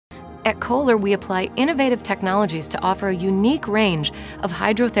At KOHLER, we apply innovative technologies to offer a unique range of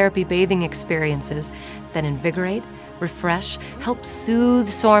hydrotherapy bathing experiences that invigorate, refresh, help soothe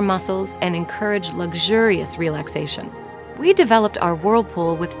sore muscles, and encourage luxurious relaxation. We developed our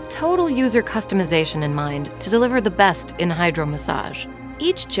whirlpool with total user customization in mind to deliver the best in hydromassage.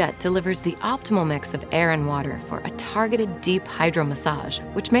 Each jet delivers the optimal mix of air and water for a targeted deep hydromassage,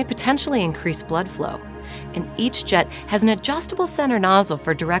 which may potentially increase blood flow. And each jet has an adjustable center nozzle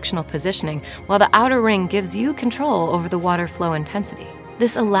for directional positioning, while the outer ring gives you control over the water flow intensity.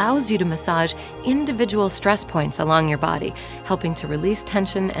 This allows you to massage individual stress points along your body, helping to release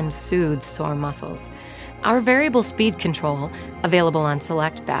tension and soothe sore muscles. Our variable speed control, available on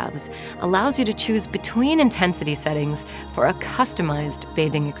select baths, allows you to choose between intensity settings for a customized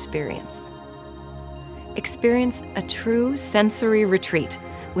bathing experience. Experience a true sensory retreat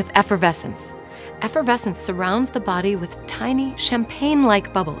with effervescence. Effervescence surrounds the body with tiny,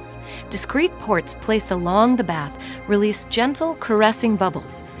 champagne-like bubbles. Discrete ports placed along the bath release gentle, caressing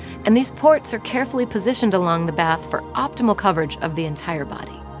bubbles, and these ports are carefully positioned along the bath for optimal coverage of the entire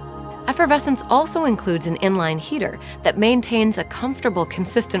body. Effervescence also includes an inline heater that maintains a comfortable,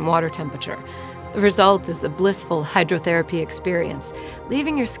 consistent water temperature. The result is a blissful hydrotherapy experience,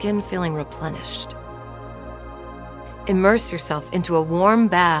 leaving your skin feeling replenished. Immerse yourself into a warm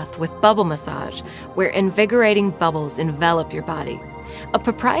bath with bubble massage, where invigorating bubbles envelop your body. A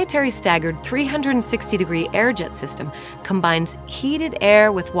proprietary staggered 360-degree air jet system combines heated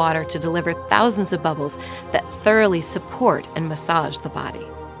air with water to deliver thousands of bubbles that thoroughly support and massage the body.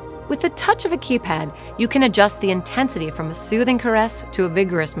 With the touch of a keypad, you can adjust the intensity from a soothing caress to a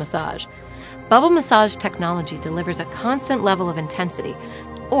vigorous massage. Bubble massage technology delivers a constant level of intensity,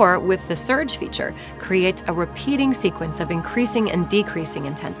 or with the surge feature, creates a repeating sequence of increasing and decreasing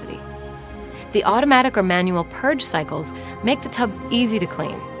intensity. The automatic or manual purge cycles make the tub easy to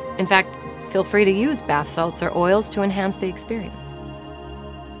clean. In fact, feel free to use bath salts or oils to enhance the experience.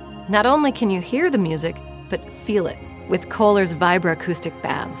 Not only can you hear the music, but feel it with KOHLER's vibroacoustic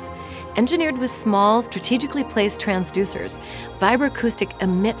baths. Engineered with small, strategically placed transducers, vibroacoustic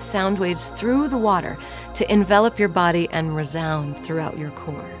emits sound waves through the water to envelop your body and resound throughout your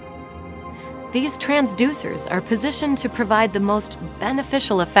core. These transducers are positioned to provide the most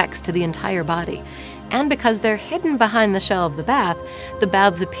beneficial effects to the entire body, and because they're hidden behind the shell of the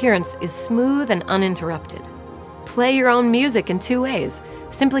bath's appearance is smooth and uninterrupted. Play your own music in two ways.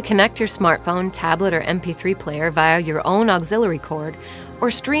 Simply connect your smartphone, tablet, or MP3 player via your own auxiliary cord, or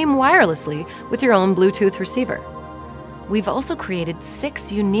stream wirelessly with your own Bluetooth receiver. We've also created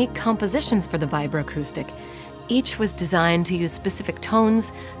 6 unique compositions for the vibroacoustic. Each was designed to use specific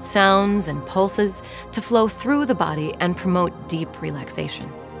tones, sounds, and pulses to flow through the body and promote deep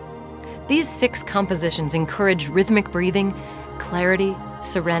relaxation. These 6 compositions encourage rhythmic breathing, clarity,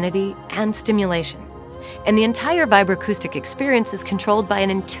 serenity, and stimulation. And the entire vibroacoustic experience is controlled by an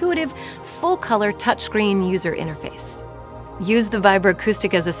intuitive, full-color touchscreen user interface. Use the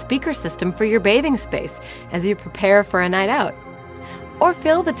vibroacoustic as a speaker system for your bathing space as you prepare for a night out. Or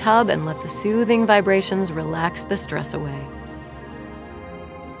fill the tub and let the soothing vibrations relax the stress away.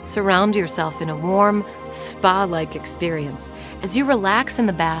 Surround yourself in a warm, spa-like experience as you relax in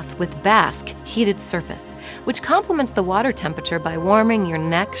the bath with Bask heated surface, which complements the water temperature by warming your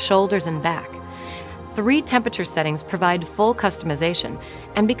neck, shoulders, and back. 3 temperature settings provide full customization,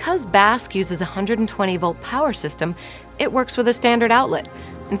 and because Bask uses a 120-volt power system, it works with a standard outlet.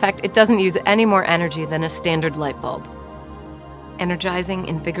 In fact, it doesn't use any more energy than a standard light bulb. Energizing,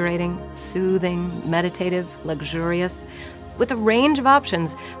 invigorating, soothing, meditative, luxurious. With a range of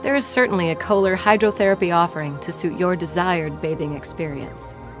options, there is certainly a KOHLER hydrotherapy offering to suit your desired bathing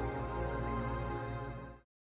experience.